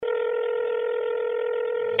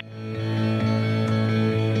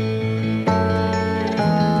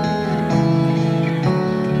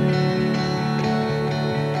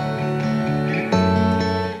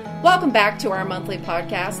Welcome back to our monthly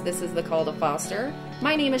podcast. This is The Call to Foster.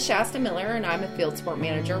 My name is Shasta Miller, and I'm a field support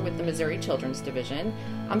manager with the Missouri Children's Division.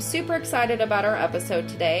 I'm super excited about our episode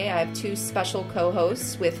today. I have two special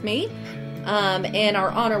co-hosts with me and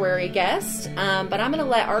our honorary guest, but I'm going to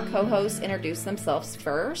let our co-hosts introduce themselves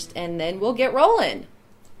first, and then we'll get rolling.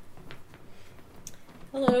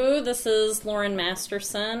 Hello, this is Lauren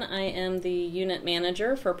Masterson. I am the unit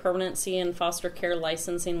manager for Permanency and Foster Care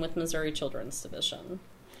Licensing with Missouri Children's Division.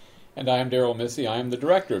 And I am Darrell Missey. I am the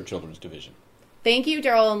director of Children's Division. Thank you,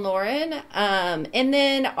 Darrell and Lauren. And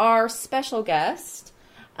then our special guest,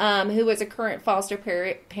 who is a current foster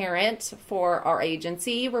parent for our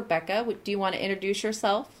agency, Rebecca. Do you want to introduce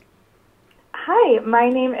yourself? Hi, my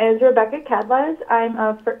name is Rebecca Kadlez. I'm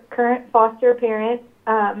a current foster parent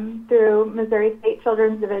through Missouri State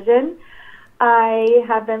Children's Division. I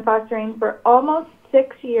have been fostering for almost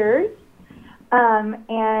 6 years,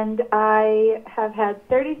 and I have had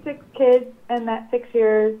 36 kids in that 6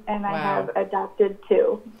 years, and I have adopted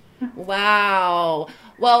 2. Wow.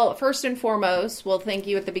 Well, first and foremost, we'll thank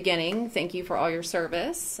you at the beginning. Thank you for all your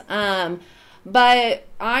service. But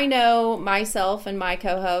I know myself and my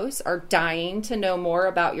co-hosts are dying to know more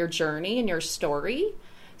about your journey and your story.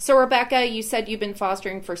 So, Rebecca, you said you've been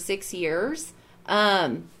fostering for 6 years.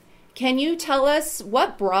 Can you tell us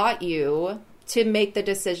what brought you to make the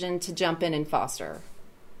decision to jump in and foster?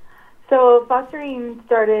 So, fostering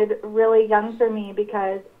started really young for me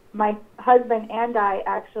because my husband and I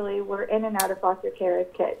actually were in and out of foster care as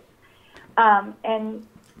kids. And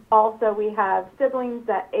also we have siblings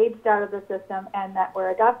that aged out of the system and that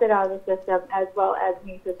were adopted out of the system, as well as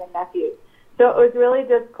nieces and nephews. So it was really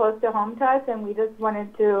just close to home to us, and we just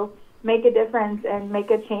wanted to make a difference and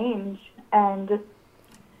make a change and just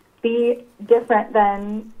be different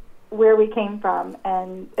than where we came from,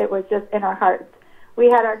 and it was just in our hearts. We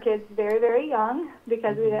had our kids very, very young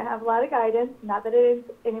because we didn't have a lot of guidance, not that it is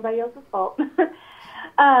anybody else's fault.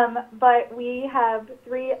 But we have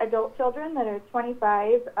 3 adult children that are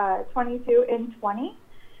 25, 22, and 20.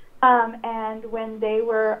 And when they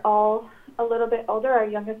were all a little bit older, our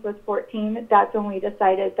youngest was 14, that's when we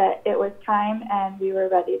decided that it was time and we were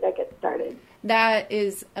ready to get started. That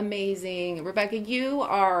is amazing. Rebecca, you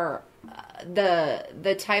are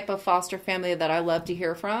the type of foster family that I love to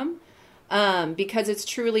hear from because it's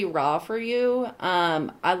truly raw for you.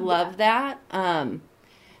 I love that.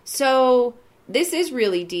 So this is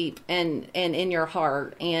really deep and in your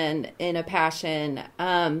heart and in a passion.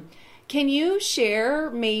 Can you share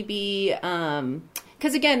maybe,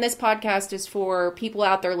 because again, this podcast is for people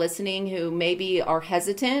out there listening who maybe are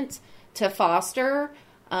hesitant to foster.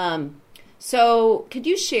 So could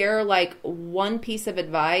you share like one piece of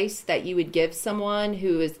advice that you would give someone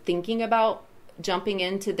who is thinking about jumping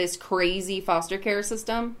into this crazy foster care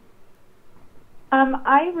system?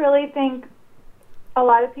 I really think a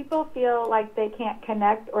lot of people feel like they can't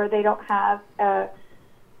connect or they don't have a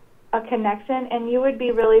connection, and you would be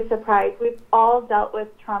really surprised. We've all dealt with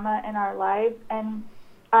trauma in our lives, and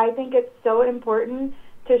I think it's so important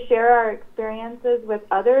to share our experiences with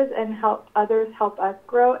others and help others help us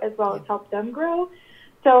grow as well as help them grow.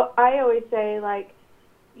 So I always say, like,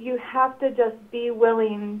 you have to just be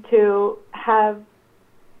willing to have,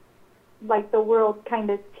 like, the world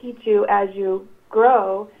kind of teach you as you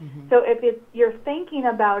grow. Mm-hmm. So if you're thinking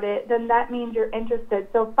about it, then that means you're interested.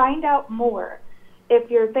 So find out more.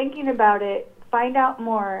 If you're thinking about it, find out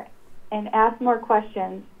more and ask more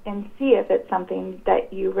questions and see if it's something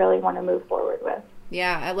that you really want to move forward with.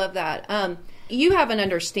 Yeah, I love that. You have an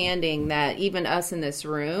understanding that even us in this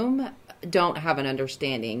room don't have an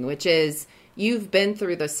understanding, which is you've been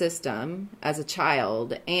through the system as a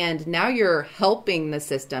child, and now you're helping the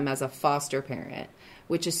system as a foster parent,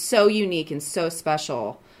 which is so unique and so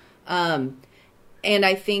special. And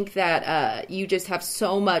I think that you just have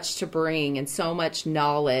so much to bring and so much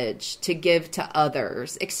knowledge to give to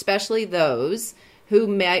others, especially those who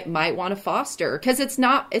might want to foster, because it's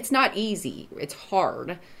not easy. It's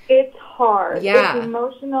hard. It's hard. Yeah. It's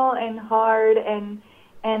emotional and hard, and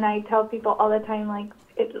I tell people all the time, like,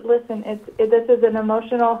 this is an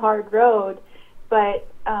emotional, hard road, but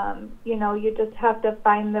you just have to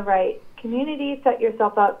find the right community, set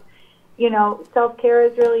yourself up. Self-care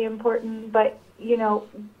is really important, but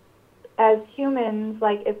as humans,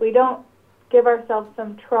 like, if we don't give ourselves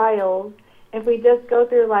some trials, if we just go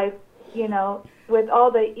through life, with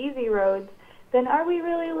all the easy roads, then are we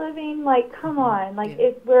really living? Like, come on. Like,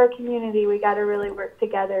 if we're a community, we got to really work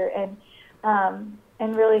together and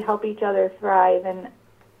really help each other thrive. And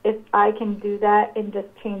if I can do that and just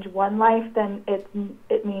change one life, then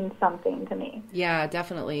it means something to me. Yeah,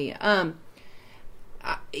 definitely.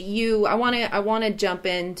 I want to jump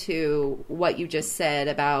into what you just said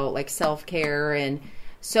about like self-care. And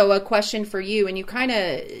so a question for you, and you kind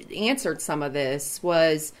of answered some of this,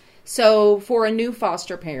 was, so for a new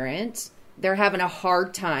foster parent, they're having a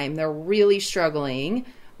hard time, they're really struggling.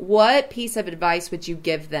 What piece of advice would you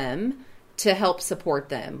give them to help support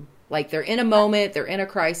them? Like they're in a moment, they're in a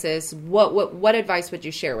crisis. What advice would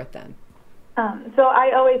you share with them? So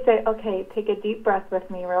I always say, okay, take a deep breath with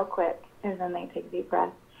me real quick. And then they take a deep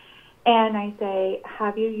breath. And I say,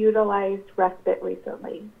 have you utilized respite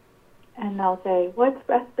recently? And they'll say, what's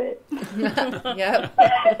respite? Yep.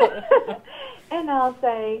 And I'll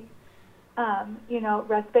say,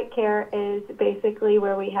 respite care is basically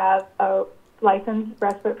where we have a licensed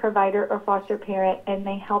respite provider or foster parent, and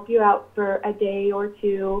they help you out for a day or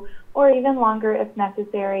two, or even longer if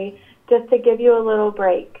necessary, just to give you a little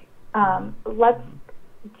break.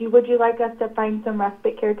 Would you like us to find some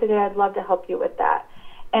respite care today? I'd love to help you with that.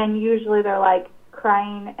 And usually they're like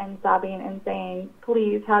crying and sobbing and saying,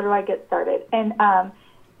 please, how do I get started? And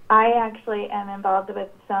I actually am involved with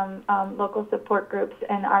some local support groups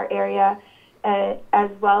in our area, as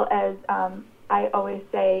well as I always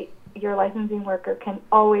say your licensing worker can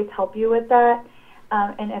always help you with that.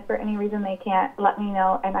 And if for any reason they can't, let me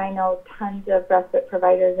know. And I know tons of respite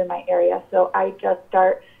providers in my area, so I just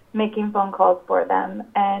start making phone calls for them,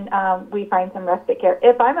 and we find some respite care.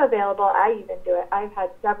 If I'm available, I even do it. I've had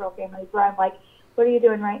several families where I'm like, what are you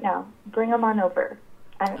doing right now? Bring them on over.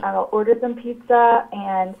 I'll order some pizza,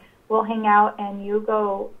 and we'll hang out, and you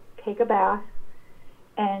go take a bath,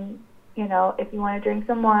 and, if you want to drink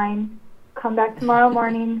some wine, come back tomorrow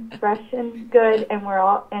morning, fresh and good, and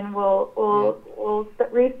we'll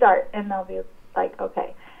restart, and they'll be like,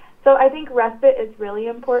 okay. So I think respite is really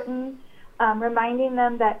important. Reminding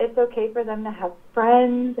them that it's okay for them to have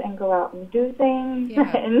friends and go out and do things,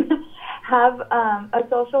 and have a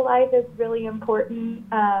social life is really important.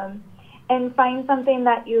 And find something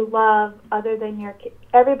that you love other than your kids.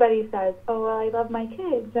 Everybody says, oh, well, I love my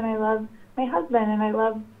kids, and I love my husband, and I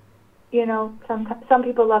love, some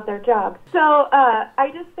people love their job. So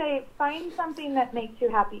I just say find something that makes you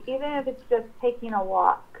happy, even if it's just taking a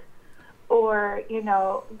walk, or,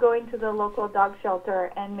 going to the local dog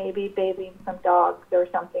shelter and maybe bathing some dogs or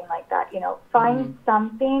something like that. Find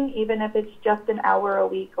something, even if it's just an hour a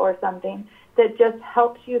week or something, that just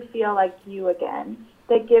helps you feel like you again,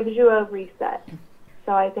 that gives you a reset.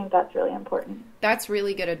 So I think that's really important. That's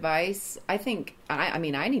really good advice. I think, I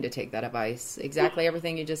need to take that advice. Exactly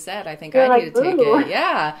everything you just said. I think I need to take it.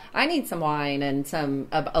 Yeah. I need some wine and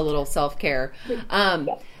a little self-care.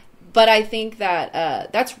 But I think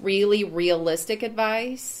that that's really realistic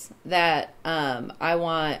advice that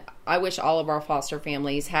I wish all of our foster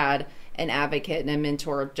families had an advocate and a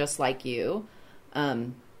mentor just like you.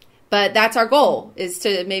 But that's our goal, is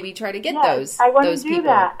to maybe try to get those people. I want to do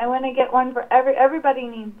that. I want to get one for everybody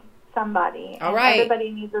needs somebody. All right. Everybody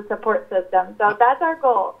needs a support system. So that's our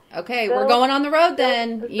goal. Okay, we're going on the road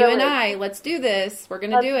then. You and I. Let's do this. We're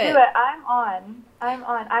going to do it. I'm on.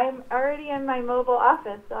 I'm already in my mobile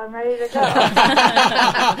office, so I'm ready to go.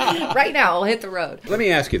 Right now, I'll hit the road. Let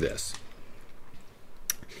me ask you this.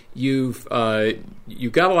 You've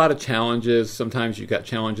got a lot of challenges. Sometimes you've got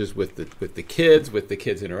challenges with the kids'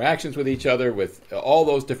 interactions with each other, with all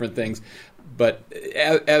those different things. But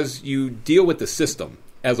as you deal with the system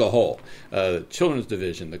as a whole, children's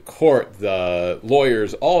division, the court, the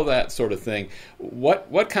lawyers, all of that sort of thing,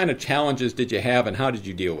 what kind of challenges did you have, and how did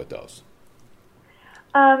you deal with those?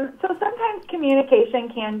 So sometimes communication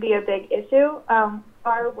can be a big issue.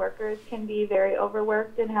 Our workers can be very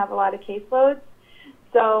overworked and have a lot of caseloads.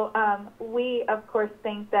 So we, of course,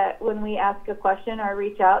 think that when we ask a question or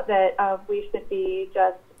reach out that we should be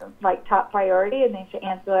just like top priority and they should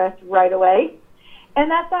answer us right away.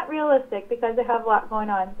 And that's not realistic because they have a lot going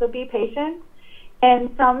on. So be patient.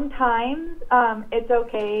 And sometimes it's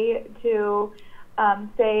okay to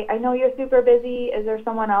say, I know you're super busy. Is there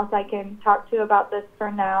someone else I can talk to about this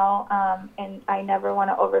for now? And I never want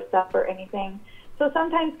to overstep or anything. So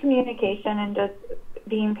sometimes communication and just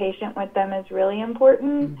being patient with them is really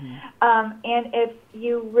important. Mm-hmm. And if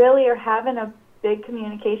you really are having a big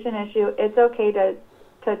communication issue, it's okay to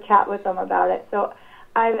chat with them about it. So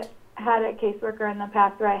I've had a caseworker in the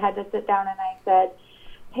past where I had to sit down and I said,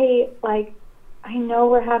 hey, I know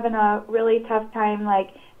we're having a really tough time,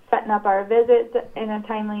 setting up our visits in a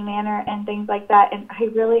timely manner and things like that, and I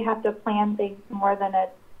really have to plan things more than a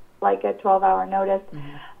 12-hour notice.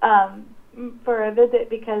 Mm-hmm. For a visit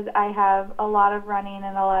because I have a lot of running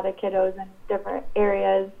and a lot of kiddos in different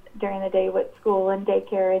areas during the day with school and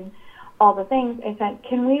daycare and all the things. I said,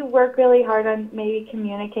 can we work really hard on maybe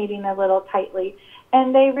communicating a little tightly?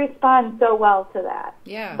 And they respond so well to that.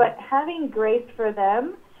 Yeah. But having grace for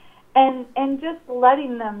them and just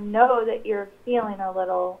letting them know that you're feeling a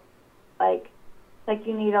little like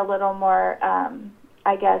you need a little more,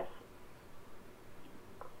 I guess,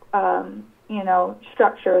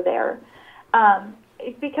 structure there.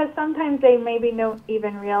 Because sometimes they maybe don't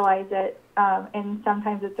even realize it, and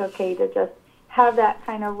sometimes it's okay to just have that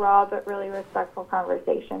kind of raw but really respectful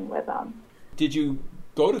conversation with them. Did you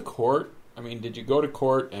go to court? I mean, did you go to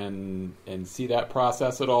court and see that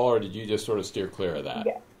process at all, or did you just sort of steer clear of that?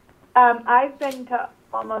 Yeah. I've been to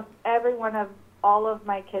almost every one of all of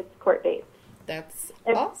my kids' court dates. That's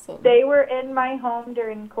if awesome. They were in my home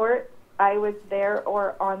during court, I was there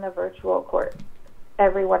or on the virtual court.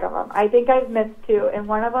 Every one of them. I think I've missed 2. In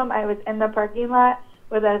one of them, I was in the parking lot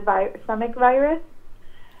with a stomach virus.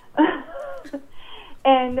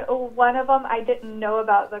 And one of them, I didn't know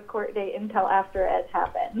about the court date until after it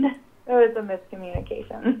happened. It was a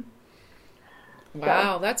miscommunication.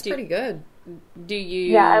 Wow, that's pretty good. Do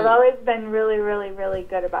you... Yeah, I've always been really, really, really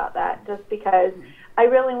good about that, just because I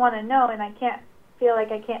really want to know, and I can't feel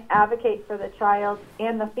like I can't advocate for the child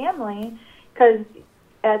and the family, because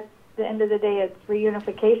at the end of the day, it's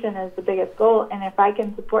reunification is the biggest goal, and if I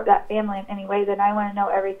can support that family in any way, then I want to know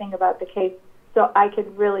everything about the case so I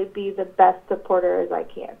could really be the best supporter as I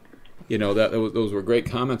can. You know, those were great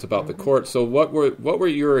comments about the court. So what were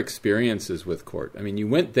your experiences with court? I mean, you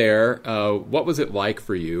went there. What was it like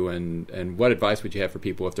for you, and what advice would you have for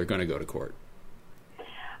people if they're going to go to court?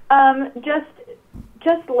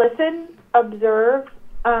 Just listen, observe.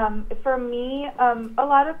 For me, a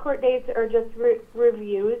lot of court dates are just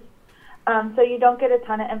reviews. So you don't get a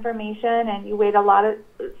ton of information, and you wait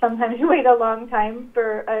sometimes you wait a long time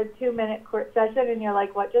for a 2-minute court session, and you're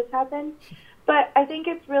like, what just happened? But I think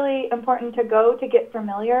it's really important to go to get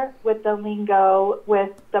familiar with the lingo,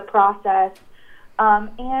 with the process,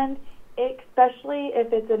 and especially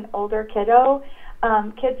if it's an older kiddo.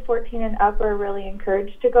 Kids 14 and up are really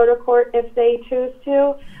encouraged to go to court if they choose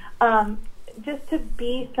to, just to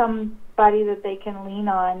be somebody that they can lean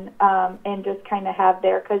on and just kind of have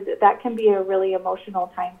there, because that can be a really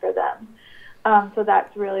emotional time for them. So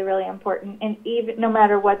that's really, really important. And even no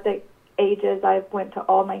matter what the ages, I've went to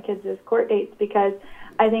all my kids' court dates, because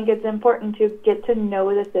I think it's important to get to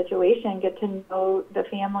know the situation, get to know the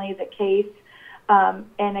family, the case,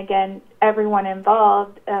 and again, everyone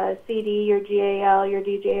involved, CD, your GAL, your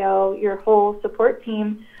DJO, your whole support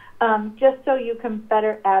team, just so you can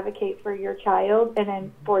better advocate for your child and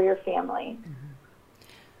then for your family.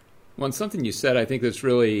 Well, and something you said, I think that's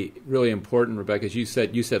really, really important, Rebecca, is you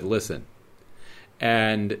said listen.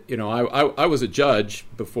 And, you know, I was a judge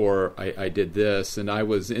before I did this, and I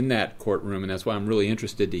was in that courtroom, and that's why I'm really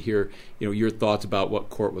interested to hear, you know, your thoughts about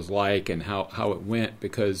what court was like and how it went,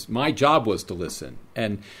 because my job was to listen.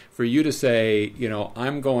 And for you to say, you know,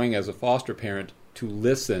 I'm going as a foster parent to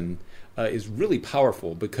listen is really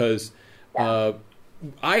powerful, because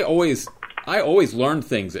I always learned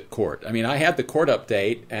things at court. I mean, I had the court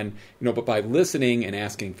update, and but by listening and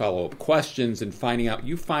asking follow-up questions and finding out,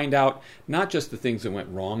 you find out not just the things that went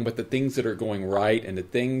wrong, but the things that are going right and the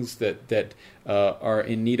things that are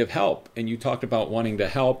in need of help. And you talked about wanting to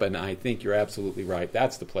help, and I think you're absolutely right.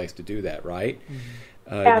 That's the place to do that, right? Mm-hmm.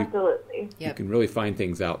 Absolutely. You can really find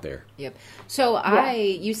things out there. Yep. So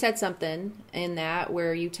you said something in that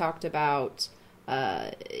where you talked about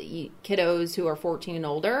kiddos who are 14 and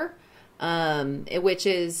older, which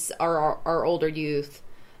is our older youth.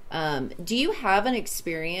 Do you have an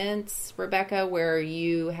experience, Rebecca, where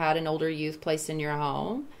you had an older youth placed in your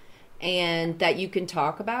home and that you can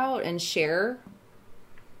talk about and share?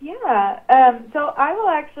 Yeah. So I will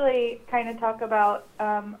actually kind of talk about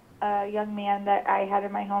a young man that I had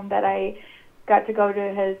in my home that I got to go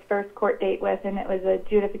to his first court date with, and it was a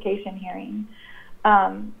adjudication hearing.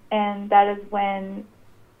 And that is when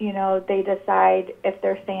they decide if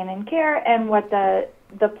they're staying in care and what the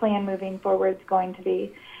plan moving forward is going to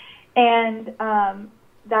be. And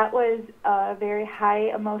that was a very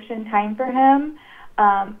high emotion time for him.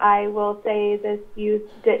 I will say this youth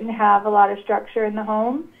didn't have a lot of structure in the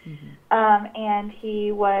home, and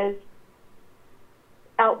he was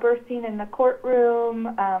outbursting in the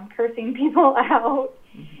courtroom, cursing people out.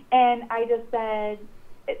 And I just said,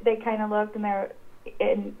 they kind of looked,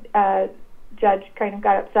 and judge kind of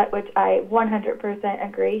got upset, which I 100%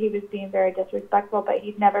 agree. He was being very disrespectful, but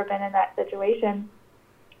he'd never been in that situation,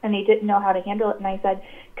 and he didn't know how to handle it. And I said,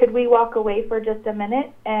 could we walk away for just a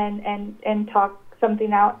minute and talk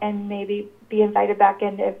something out and maybe be invited back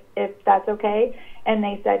in if that's okay? And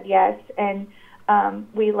they said yes. And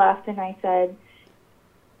we left, and I said,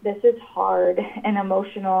 this is hard and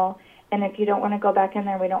emotional, And if you don't want to go back in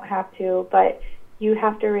there, we don't have to. But you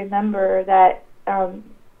have to remember that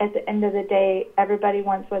at the end of the day, everybody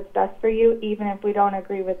wants what's best for you, even if we don't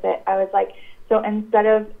agree with it. I was like, so instead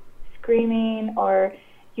of screaming or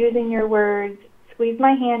using your words, squeeze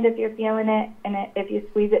my hand if you're feeling it, and if you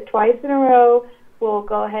squeeze it twice in a row, we'll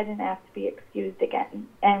go ahead and ask to be excused again,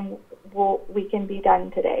 and we can be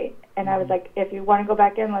done today. And I was like, if you want to go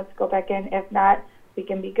back in, let's go back in. If not, we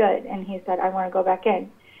can be good. And he said, I want to go back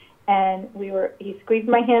in. And he squeezed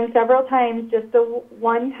my hand several times, just the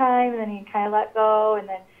one time, and then he kind of let go, and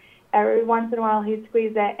then every once in a while he'd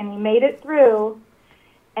squeeze it, and he made it through.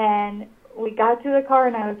 And we got to the car,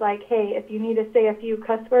 and I was like, hey, if you need to say a few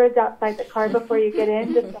cuss words outside the car before you get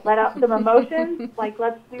in, just to let out some emotions, like,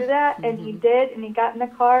 let's do that. And he did, and he got in the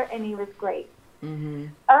car, and he was great. And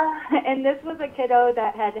this was a kiddo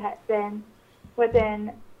that had been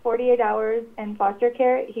within 48 hours in foster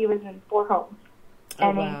care. He was in 4 homes.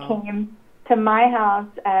 And he came to my house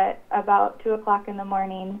at about 2 o'clock in the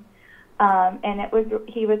morning, and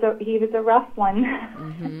he was a rough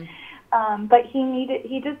one. But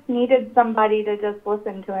he just needed somebody to just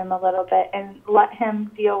listen to him a little bit and let him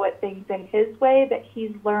deal with things in his way that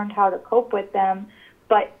he's learned how to cope with them,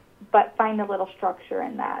 but find a little structure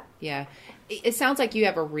in that. Yeah. It sounds like you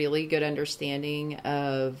have a really good understanding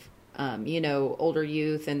of, older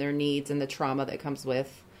youth and their needs and the trauma that comes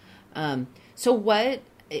with. So what,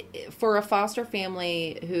 for a foster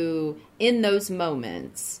family who, in those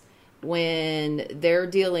moments, when they're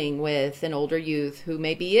dealing with an older youth who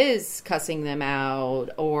maybe is cussing them out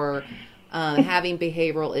or having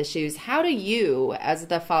behavioral issues, how do you, as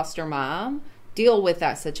the foster mom, deal with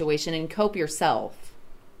that situation and cope yourself?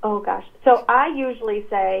 Oh, gosh. So I usually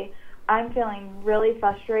say, I'm feeling really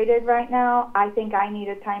frustrated right now. I think I need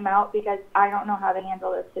a timeout because I don't know how to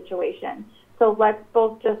handle this situation. So let's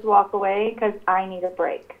both just walk away because I need a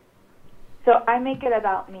break. So I make it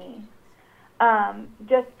about me.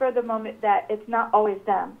 Just for the moment that it's not always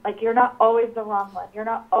them. Like, you're not always the wrong one. You're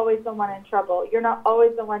not always the one in trouble. You're not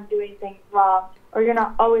always the one doing things wrong. Or you're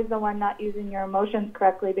not always the one not using your emotions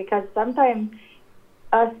correctly, because sometimes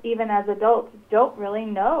us, even as adults, don't really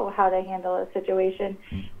know how to handle a situation.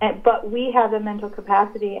 But we have the mental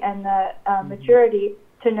capacity and the maturity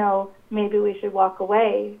to know maybe we should walk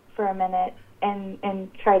away for a minute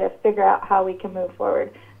and try to figure out how we can move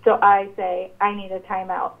forward. So I say, I need a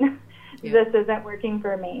timeout. Yeah. This isn't working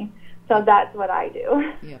for me. So that's what I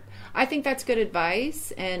do. Yeah. I think that's good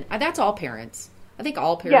advice. And that's all parents. I think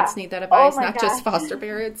all parents need that advice, not just foster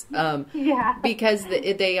parents. Because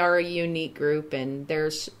they are a unique group, and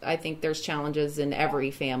I think there's challenges in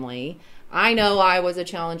every family. I know I was a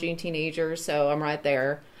challenging teenager, so I'm right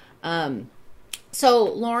there. So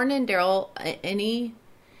Lauren and Darrell,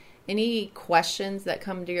 any questions that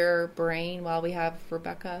come to your brain while we have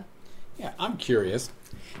Rebecca? Yeah, I'm curious.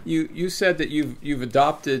 You said that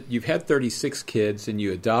you've had 36 kids and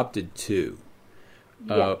you adopted 2.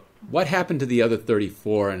 Yes. What happened to the other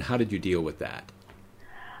 34, and how did you deal with that?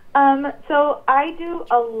 So I do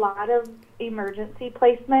a lot of emergency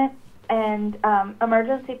placement, and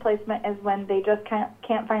emergency placement is when they just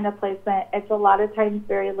can't find a placement. It's a lot of times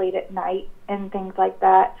very late at night and things like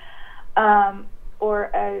that. Or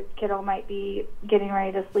a kiddo might be getting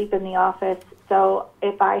ready to sleep in the office. So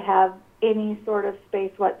if I have any sort of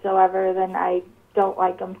space whatsoever, then I don't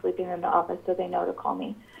like them sleeping in the office, so they know to call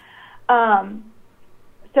me.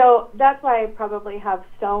 So that's why I probably have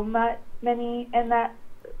so many in that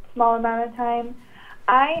small amount of time.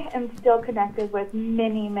 I am still connected with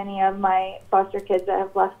many, many of my foster kids that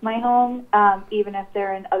have left my home, even if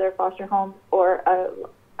they're in other foster homes, or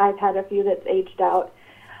I've had a few that's aged out,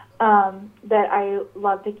 that I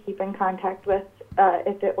love to keep in contact with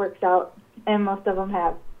if it works out, and most of them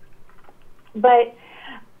have. But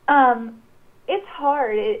it's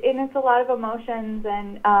hard, and it's a lot of emotions,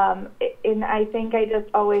 and I think I just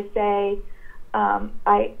always say,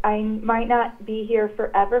 I might not be here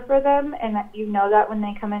forever for them, and you know that when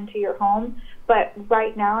they come into your home, but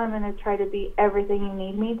right now I'm going to try to be everything you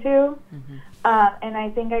need me to, and I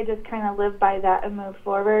think I just kind of live by that and move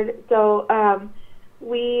forward. So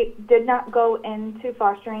we did not go into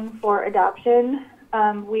fostering for adoption.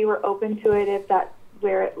 We were open to it if that's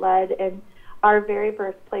where it led, and our very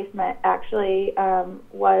first placement actually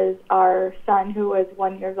was our son, who was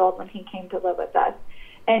 1 year old when he came to live with us.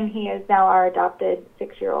 And he is now our adopted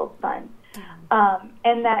 6-year-old son.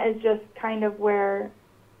 And that is just kind of where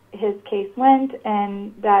his case went,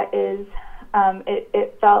 and that is,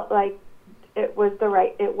 it felt like it was the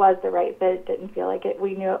right fit. It didn't feel like it.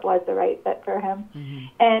 We knew it was the right fit for him.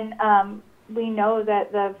 And we know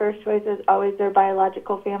that the first choice is always their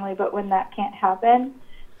biological family, but when that can't happen,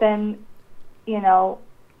 then,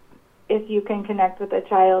 if you can connect with a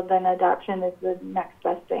child, then adoption is the next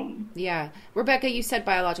best thing. Yeah. Rebecca, you said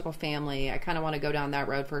biological family. I kind of want to go down that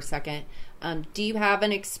road for a second. Do you have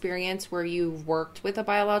an experience where you've worked with a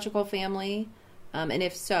biological family? And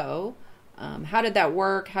if so, how did that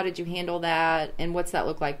work? How did you handle that? And what's that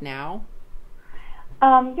look like now?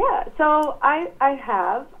 Yeah, so I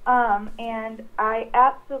have, and I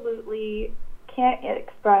absolutely can't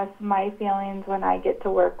express my feelings when I get to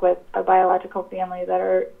work with a biological family that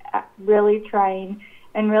are really trying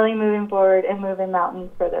and really moving forward and moving mountains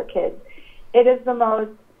for their kids. It is the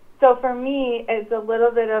most, so for me, it's a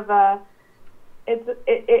little bit of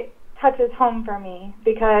it touches home for me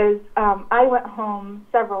because I went home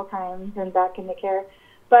several times and back into care,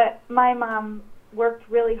 but my mom worked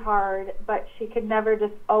really hard, but she could never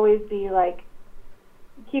just always be like,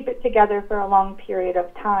 keep it together for a long period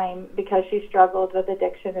of time because she struggled with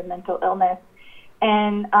addiction and mental illness.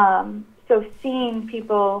 And so seeing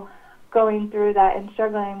people going through that and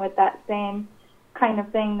struggling with that same kind of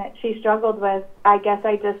thing that she struggled with, I guess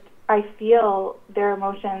I feel their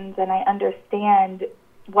emotions and I understand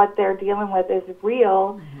what they're dealing with is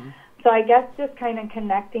real. Mm-hmm. So I guess just kind of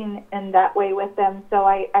connecting in that way with them. So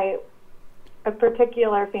a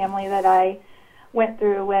particular family that I went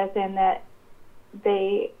through with and that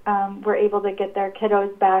they were able to get their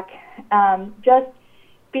kiddos back, just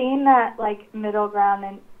being that like middle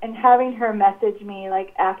ground and having her message me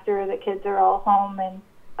like after the kids are all home and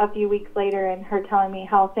a few weeks later and her telling me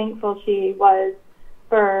how thankful she was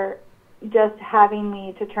for just having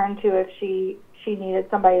me to turn to if she needed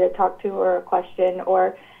somebody to talk to or a question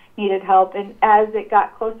or needed help. And as it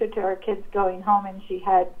got closer to her kids going home and she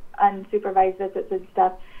had unsupervised visits and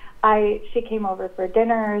stuff, she came over for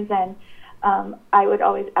dinners and I would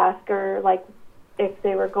always ask her, like, if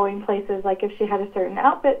they were going places, like if she had a certain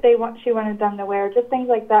outfit she wanted them to wear, just things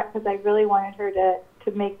like that, because I really wanted her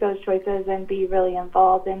to make those choices and be really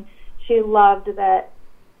involved. And she loved that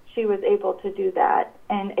she was able to do that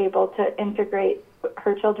and able to integrate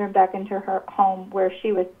her children back into her home where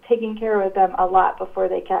she was taking care of them a lot before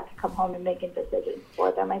they got to come home and making decisions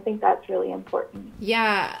for them. I think that's really important.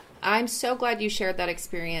 Yeah. I'm so glad you shared that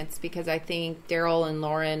experience because I think Darrell and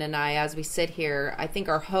Lauren and I, as we sit here, I think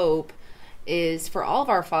our hope is for all of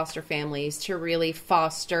our foster families to really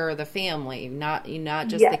foster the family, not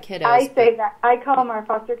just the kiddos. I say that. I call them our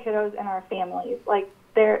foster kiddos and our families. Like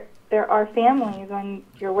they're our families when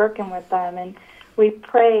you're working with them, and we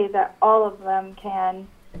pray that all of them can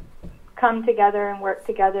come together and work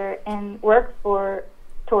together and work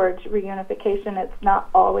towards reunification. It's not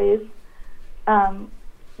always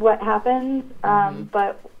what happens,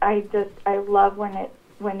 but I love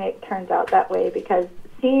when it turns out that way, because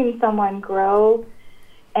seeing someone grow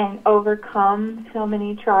and overcome so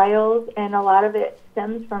many trials, and a lot of it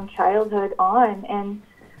stems from childhood on,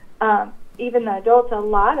 and even the adults, a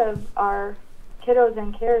lot of our kiddos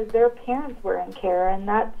in care, their parents were in care, and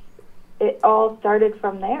it all started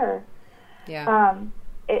from there. Yeah.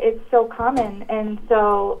 It's so common, and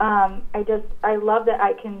so I love that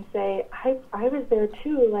I can say I was there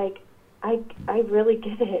too. Like I really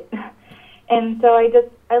get it, and so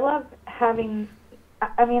I love having.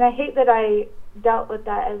 I mean, I hate that I dealt with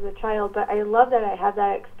that as a child, but I love that I had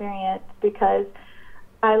that experience because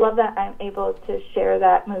I love that I'm able to share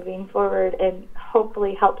that moving forward and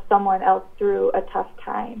hopefully help someone else through a tough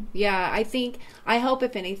time. Yeah, I hope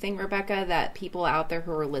if anything, Rebecca, that people out there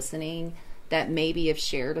who are listening that maybe have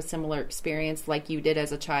shared a similar experience like you did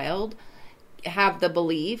as a child have the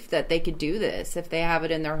belief that they could do this. If they have it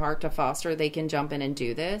in their heart to foster, they can jump in and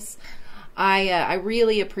do this. I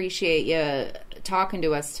really appreciate you talking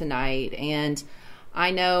to us tonight, and I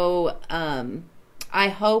know, I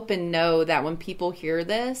hope and know that when people hear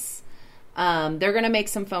this, they're going to make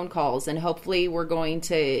some phone calls, and hopefully we're going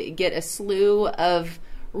to get a slew of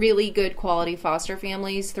really good quality foster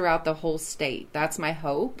families throughout the whole state. That's my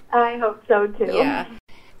hope. I hope so too. Yeah.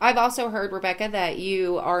 I've also heard, Rebecca, that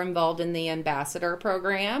you are involved in the ambassador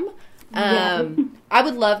program. I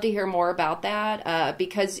would love to hear more about that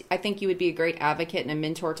because I think you would be a great advocate and a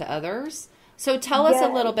mentor to others. So tell us a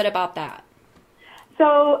little bit about that.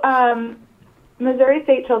 So Missouri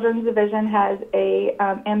State Children's Division has a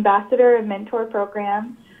ambassador and mentor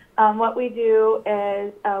program. What we do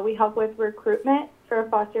is we help with recruitment for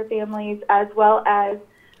foster families as well as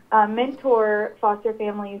mentor foster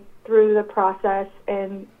families through the process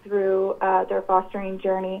and through their fostering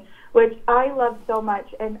journey, which I love so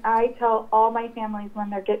much. And I tell all my families when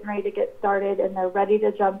they're getting ready to get started and they're ready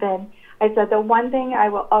to jump in, I said the one thing I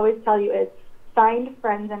will always tell you is find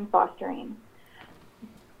friends in fostering.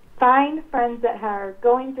 find friends that are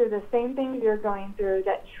going through the same things you're going through,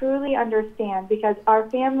 that truly understand, because our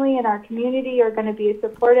family and our community are going to be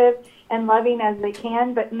supportive and loving as they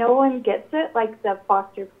can, but no one gets it like the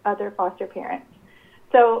other foster parents.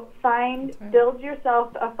 So build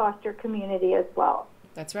yourself a foster community as well.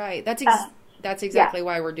 That's right. That's exactly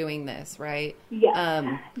why we're doing this, right?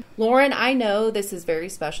 Yeah. Lauren, I know this is very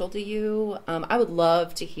special to you. I would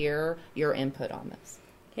love to hear your input on this.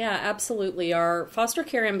 Yeah, absolutely. Our foster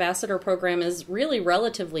care ambassador program is really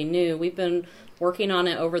relatively new. We've been working on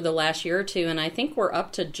it over the last year or two, and I think we're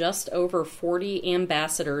up to just over 40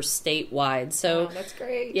 ambassadors statewide. So that's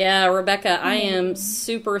great. Yeah, Rebecca, I am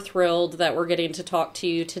super thrilled that we're getting to talk to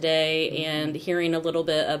you today and hearing a little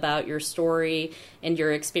bit about your story and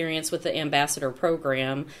your experience with the ambassador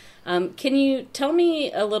program. Can you tell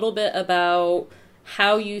me a little bit about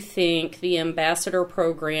how you think the ambassador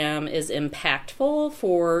program is impactful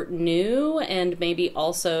for new and maybe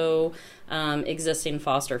also existing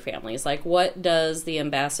foster families? Like, what does the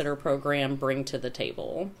ambassador program bring to the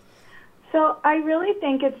table? So I really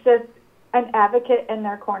think it's just an advocate in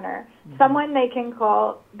their corner, someone they can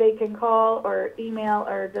call or email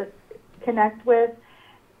or just connect with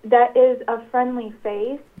that is a friendly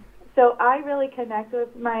face. So I really connect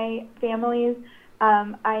with my families.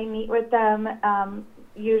 I meet with them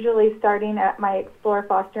usually starting at my Explore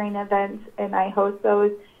Fostering events, and I host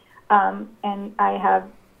those. And I have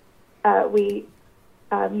we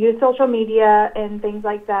use social media and things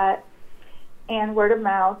like that, and word of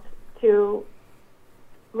mouth to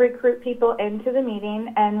recruit people into the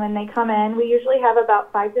meeting. And when they come in, we usually have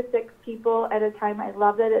about 5 to 6 people at a time. I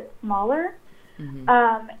love that it's smaller.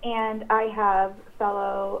 And I have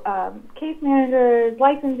fellow case managers,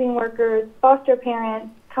 licensing workers, foster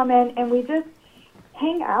parents come in, and we just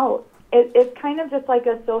hang out. It's kind of just like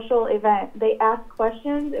a social event. They ask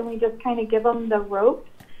questions, and we just kind of give them the ropes,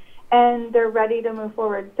 and they're ready to move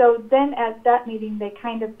forward. So then at that meeting, they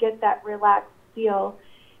kind of get that relaxed feel.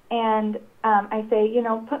 And I say,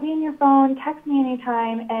 put me in your phone, text me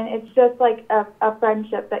anytime, and it's just like a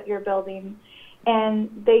friendship that you're building.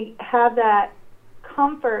 And they have that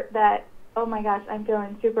comfort that, oh my gosh, I'm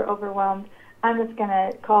feeling super overwhelmed. I'm just going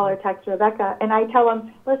to call or text Rebecca. And I tell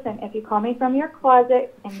them, listen, if you call me from your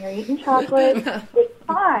closet and you're eating chocolate, it's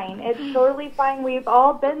fine. It's totally fine. We've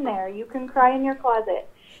all been there. You can cry in your closet.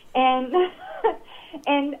 And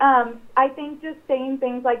I think just saying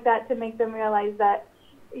things like that to make them realize that,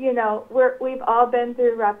 we've all been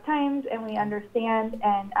through rough times and we understand,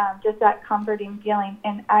 and just that comforting feeling.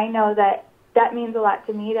 And I know that means a lot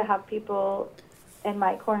to me to have people in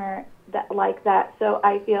my corner that like that. So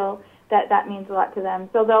I feel that means a lot to them.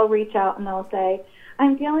 So they'll reach out and they'll say,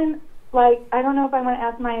 I'm feeling like, I don't know if I want to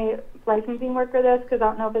ask my licensing worker this because I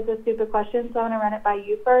don't know if it's a stupid question, so I'm going to run it by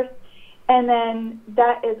you first. And then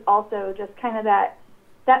that is also just kind of that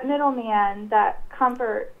middleman, that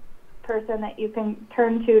comfort person that you can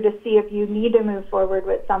turn to see if you need to move forward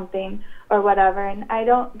with something or whatever. And I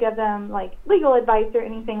don't give them like legal advice or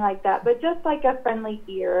anything like that, but just like a friendly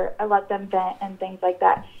ear. I let them vent and things like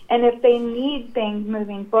that. And if they need things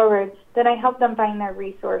moving forward, then I help them find their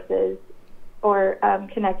resources or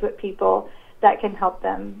connect with people that can help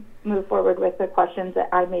them move forward with the questions that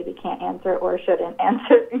I maybe can't answer or shouldn't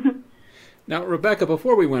answer. Now, Rebecca,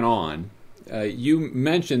 before we went on, you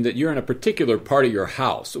mentioned that you're in a particular part of your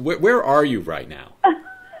house. Where are you right now?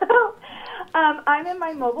 I'm in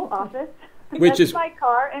my mobile office. Which That's is my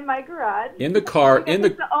car and my garage. In the car,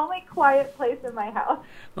 it's the only quiet place in my house.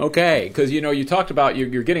 Okay, because you talked about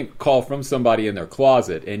you're getting a call from somebody in their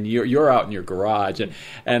closet, and you're out in your garage,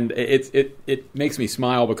 and it makes me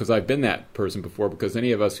smile because I've been that person before. Because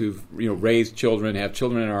any of us who've raised children, have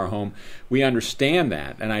children in our home, we understand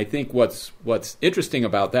that. And I think what's interesting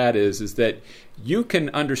about that is that you can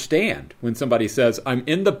understand when somebody says, I'm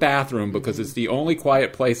in the bathroom because it's the only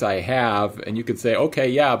quiet place I have, and you can say, okay,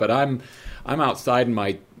 yeah, but I'm outside in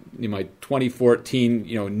my 2014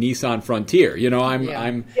 Nissan Frontier.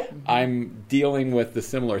 I'm dealing with the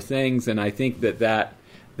similar things, and I think that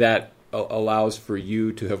allows for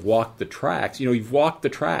you to have walked the tracks. You've walked the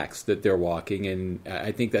tracks that they're walking, and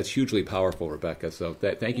I think that's hugely powerful, Rebecca. So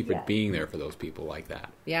thank you for being there for those people like that.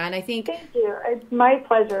 Yeah, and I think thank you. It's my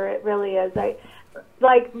pleasure. It really is. I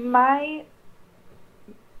like my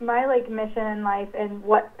mission in life, and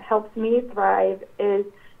what helps me thrive is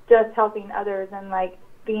just helping others and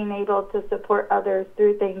being able to support others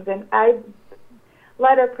through things. And I've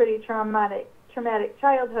led a pretty traumatic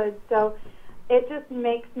childhood, so it just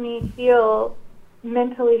makes me feel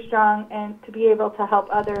mentally strong and to be able to help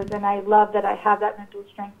others. And I love that I have that mental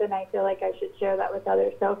strength, and I feel like I should share that with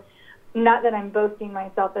others. So not that I'm boasting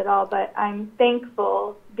myself at all, but I'm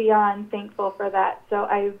thankful, beyond thankful for that. So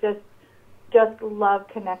I just love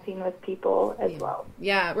connecting with people as well.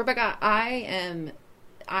 Yeah, Rebecca, I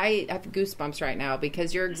have goosebumps right now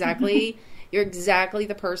because you're exactly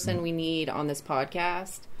the person we need on this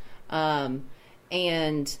podcast.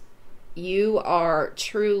 And you are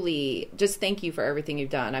truly, just thank you for everything you've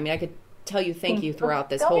done. I mean, I could tell you thank you throughout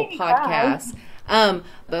this whole podcast.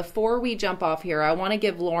 Before we jump off here, I want to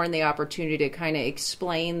give Lauren the opportunity to kind of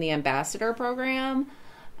explain the ambassador program,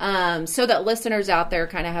 so that listeners out there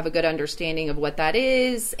kind of have a good understanding of what that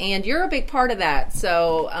is. And you're a big part of that.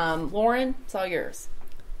 So, Lauren, it's all yours.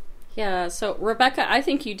 Yeah, so Rebecca, I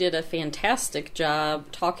think you did a fantastic job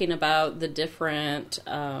talking about the different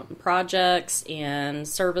projects and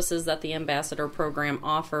services that the Ambassador Program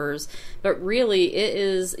offers. But really,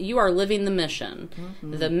 you are living the mission.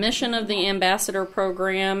 Mm-hmm. The mission of the Ambassador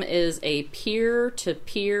Program is a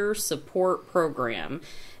peer-to-peer support program.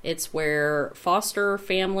 It's where foster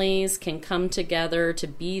families can come together to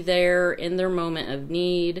be there in their moment of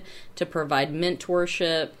need, to provide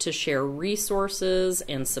mentorship, to share resources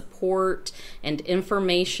and support and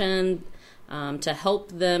information, to help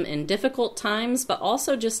them in difficult times, but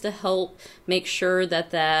also just to help make sure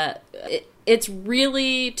it's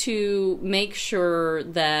really to make sure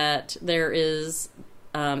that there is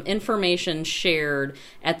information shared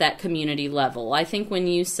at that community level. I think when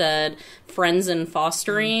you said friends in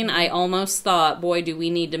fostering, I almost thought, boy, do we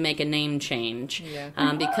need to make a name change.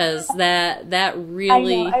 Yeah. Because that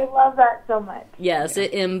really... I love that so much. Yes, yeah.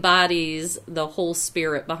 It embodies the whole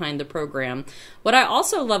spirit behind the program. What I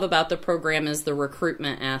also love about the program is the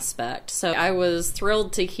recruitment aspect. So I was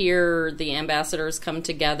thrilled to hear the ambassadors come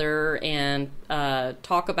together and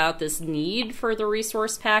talk about this need for the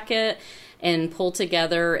resource packet and pull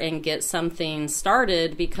together and get something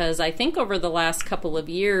started, because I think over the last couple of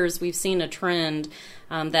years we've seen a trend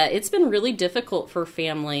that it's been really difficult for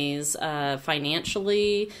families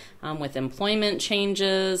financially with employment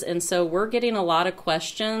changes. And so we're getting a lot of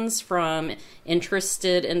questions from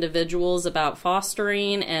interested individuals about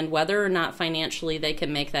fostering and whether or not financially they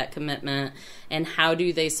can make that commitment, and how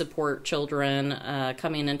do they support children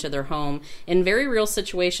coming into their home in very real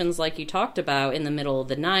situations like you talked about, in the middle of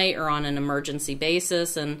the night or on an emergency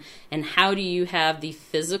basis, and how do you have the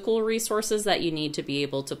physical resources that you need to be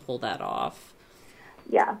able to pull that off?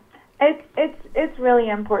 Yeah, it's really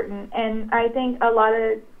important, and I think a lot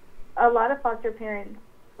of foster parents,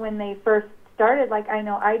 when they first started, like I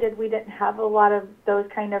know I did, we didn't have a lot of those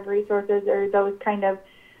kind of resources or those kind of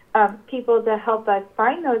people to help us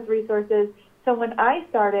find those resources. So when I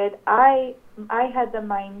started, I had the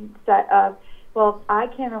mindset of, well, if I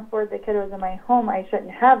can't afford the kiddos in my home, I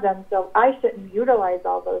shouldn't have them, so I shouldn't utilize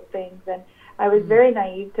all those things. And I was very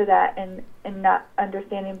naive to that and not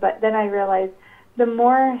understanding. But then I realized the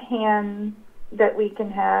more hands that we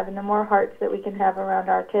can have and the more hearts that we can have around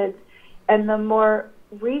our kids and the more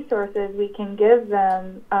resources we can give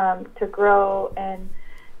them to grow, and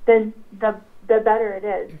then the better it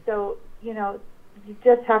is. So, you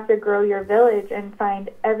just have to grow your village and find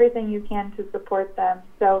everything you can to support them.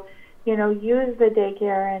 So, use the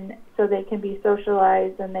daycare and so they can be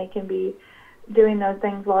socialized and they can be doing those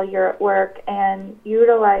things while you're at work, and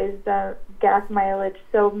utilize the gas mileage.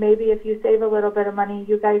 So maybe if you save a little bit of money,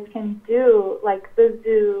 you guys can do like the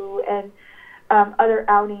zoo and other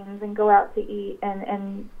outings and go out to eat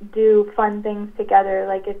and do fun things together.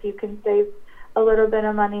 Like if you can save a little bit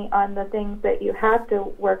of money on the things that you have to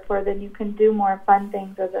work for, then you can do more fun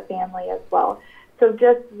things as a family as well. So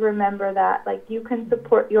just remember that, like, you can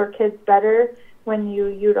support your kids better when you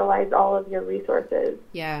utilize all of your resources.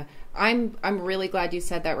 Yeah, I'm really glad you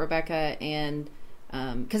said that, Rebecca, and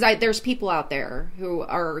because there's people out there who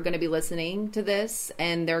are going to be listening to this,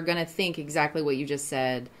 and they're going to think exactly what you just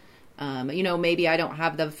said. Maybe I don't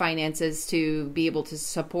have the finances to be able to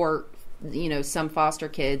support, some foster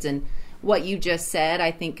kids, and what you just said,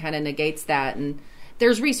 I think, kind of negates that. And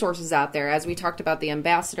there's resources out there. As we talked about the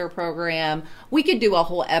Ambassador Program, we could do a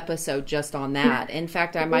whole episode just on that. In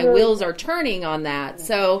fact, my wheels are turning on that.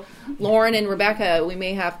 So, Lauren and Rebecca, we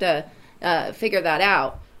may have to figure that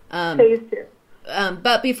out. Please do.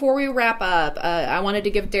 But before we wrap up, I wanted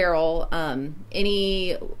to give Darrell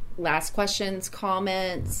any last questions,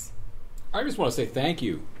 comments. I just want to say thank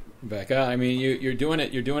you, Rebecca. I mean, you're doing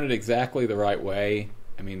it. You're doing it exactly the right way.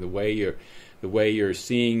 I mean, the way you're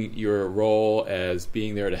seeing your role as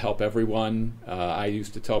being there to help everyone. I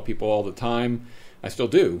used to tell people all the time, I still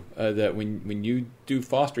do, that when you do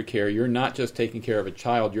foster care, you're not just taking care of a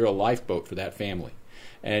child, you're a lifeboat for that family.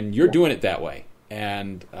 And you're doing it that way.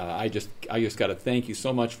 And I just got to thank you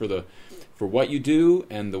so much for for what you do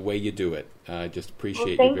and the way you do it. I just appreciate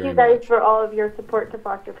you very much. Thank you guys for all of your support to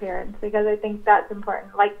foster parents, because I think that's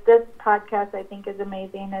important. Like this podcast, I think is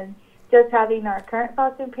amazing, and just having our current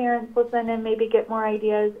foster parents listen and maybe get more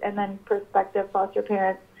ideas, and then prospective foster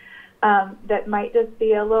parents that might just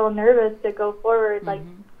be a little nervous to go forward, like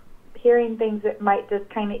hearing things that might just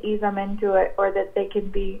kind of ease them into it, or that they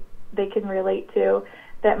can relate to,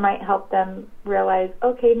 that might help them realize,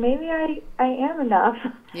 okay, maybe I am enough.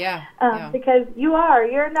 Yeah. Because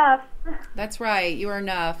you're enough. That's right. You are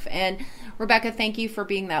enough. And Rebecca, thank you for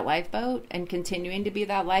being that lifeboat and continuing to be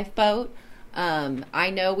that lifeboat.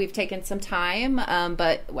 I know we've taken some time,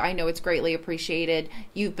 but I know it's greatly appreciated.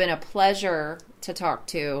 You've been a pleasure to talk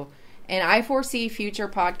to. And I foresee future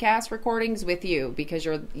podcast recordings with you, because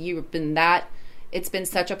you've been it's been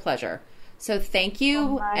such a pleasure. So thank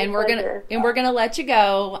you, and we're gonna let you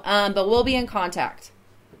go, but we'll be in contact.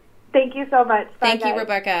 Thank you so much. Bye, Thank you,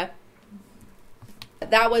 Rebecca.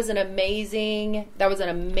 That was an amazing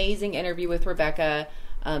interview with Rebecca.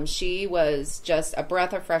 She was just a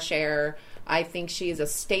breath of fresh air. I think she is a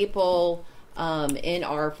staple in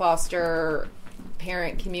our foster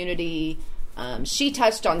parent community. She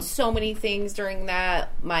touched on so many things during that.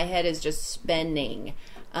 My head is just spinning.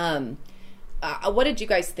 What did you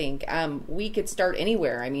guys think? We could start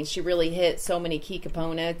anywhere. I mean, she really hit so many key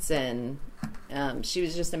components, and she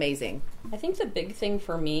was just amazing. I think the big thing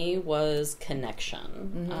for me was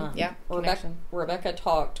connection. Connection. Rebecca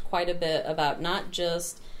talked quite a bit about not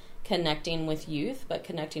just connecting with youth, but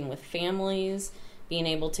connecting with families, being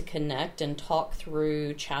able to connect and talk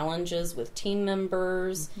through challenges with team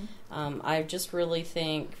members. I just really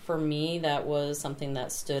think, for me, that was something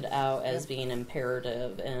that stood out as being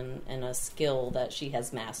imperative and a skill that she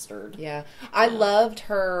has mastered. Yeah. I loved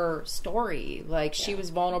her story. Like, she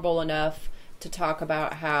was vulnerable enough to talk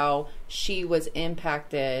about how she was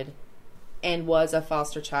impacted and was a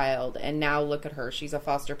foster child. And now look at her. She's a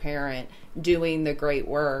foster parent doing the great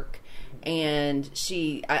work. And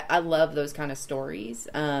I love those kind of stories.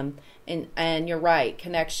 And you're right,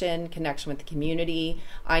 connection with the community.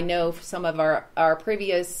 I know some of our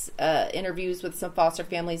previous interviews with some foster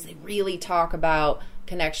families, they really talk about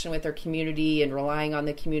connection with their community and relying on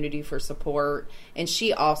the community for support. And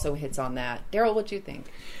she also hits on that. Darrell, what do you think?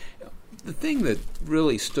 The thing that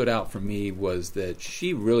really stood out for me was that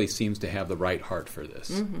she really seems to have the right heart for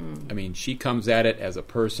this. I mean, she comes at it as a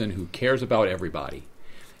person who cares about everybody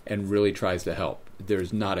and really tries to help.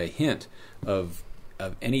 There's not a hint of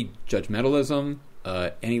any judgmentalism,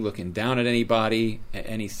 any looking down at anybody,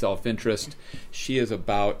 any self-interest. She is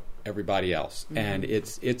about everybody else. And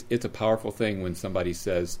it's a powerful thing when somebody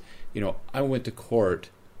says, I went to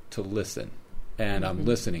court to listen, and I'm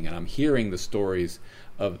listening, and I'm hearing the stories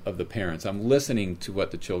of the parents. I'm listening to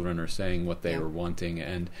what the children are saying, what they are wanting,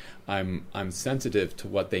 and I'm sensitive to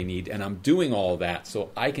what they need, and I'm doing all that so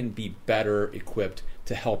I can be better equipped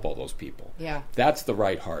to help all those people. Yeah. That's the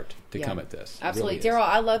right heart to come at this. Absolutely. Really Darrell,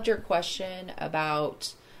 I loved your question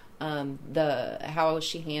about how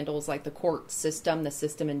she handles like the court system, the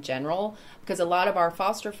system in general, because a lot of our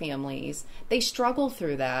foster families, they struggle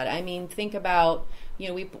through that. I mean, think about,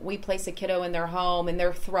 we place a kiddo in their home and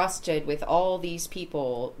they're thrusted with all these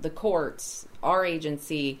people, the courts, our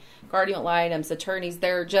agency, guardian ad litems, attorneys.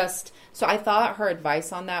 They're just, so I thought her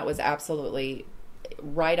advice on that was absolutely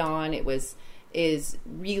right on. Is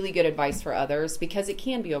really good advice for others, because it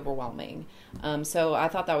can be overwhelming. So I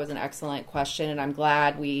thought that was an excellent question, and I'm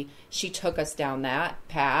glad she took us down that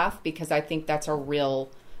path, because I think that's a real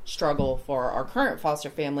struggle for our current foster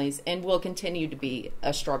families, and will continue to be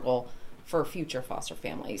a struggle for future foster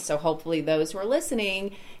families. So hopefully those who are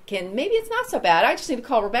listening maybe it's not so bad. I just need to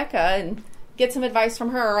call Rebecca and get some advice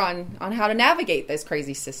from her on how to navigate this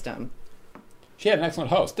crazy system. She had an excellent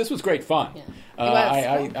host. This was great fun. Yeah.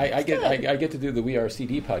 I get to do the We Are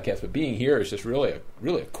CD podcast, but being here is just really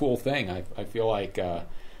a cool thing. I feel like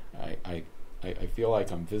I feel like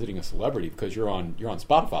I'm visiting a celebrity, because you're on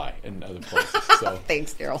Spotify and other places. So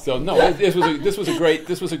thanks, Darrell. So no, this was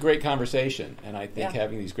a great conversation, and I think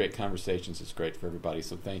having these great conversations is great for everybody.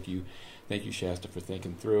 So thank you, Shasta, for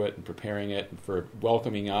thinking through it and preparing it, and for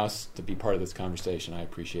welcoming us to be part of this conversation. I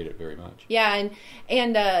appreciate it very much. Yeah,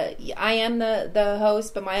 and I am the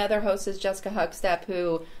host, but my other host is Jessica Huckstep,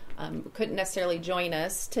 who couldn't necessarily join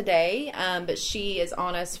us today, but she is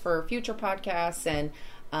on us for future podcasts. And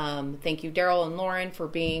thank you, Darrell and Lauren, for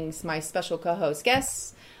being my special co-host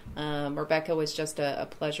guests. Rebecca was just a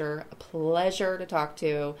pleasure to talk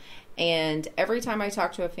to. And every time I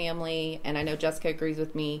talk to a family, and I know Jessica agrees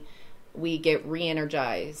with me, we get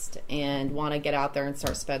re-energized and want to get out there and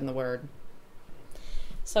start spreading the word.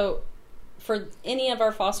 So for any of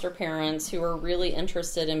our foster parents who are really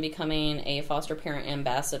interested in becoming a foster parent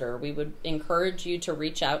ambassador, we would encourage you to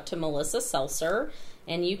reach out to Melissa Seltzer,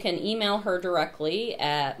 and you can email her directly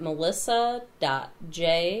at melissa.j.seltzer,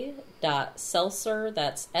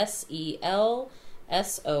 that's SELSOR,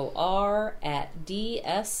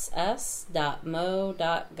 @dss.mo.gov.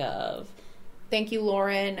 Thank you,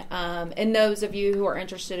 Lauren. And those of you who are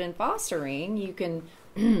interested in fostering, you can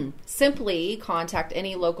simply contact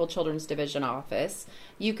any local Children's Division office.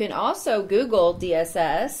 You can also Google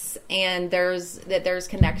DSS, and there's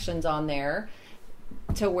connections on there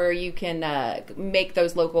to where you can make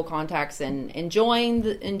those local contacts and join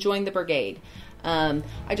the brigade. I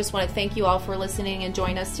just want to thank you all for listening and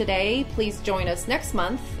join us today. Please join us next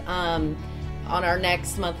month on our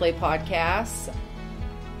next monthly podcast.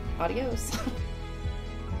 Adios.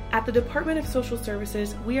 At the Department of Social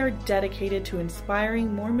Services, we are dedicated to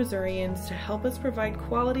inspiring more Missourians to help us provide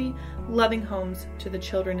quality, loving homes to the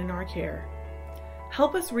children in our care.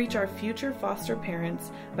 Help us reach our future foster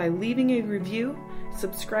parents by leaving a review,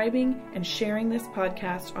 subscribing, and sharing this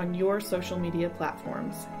podcast on your social media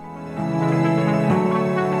platforms.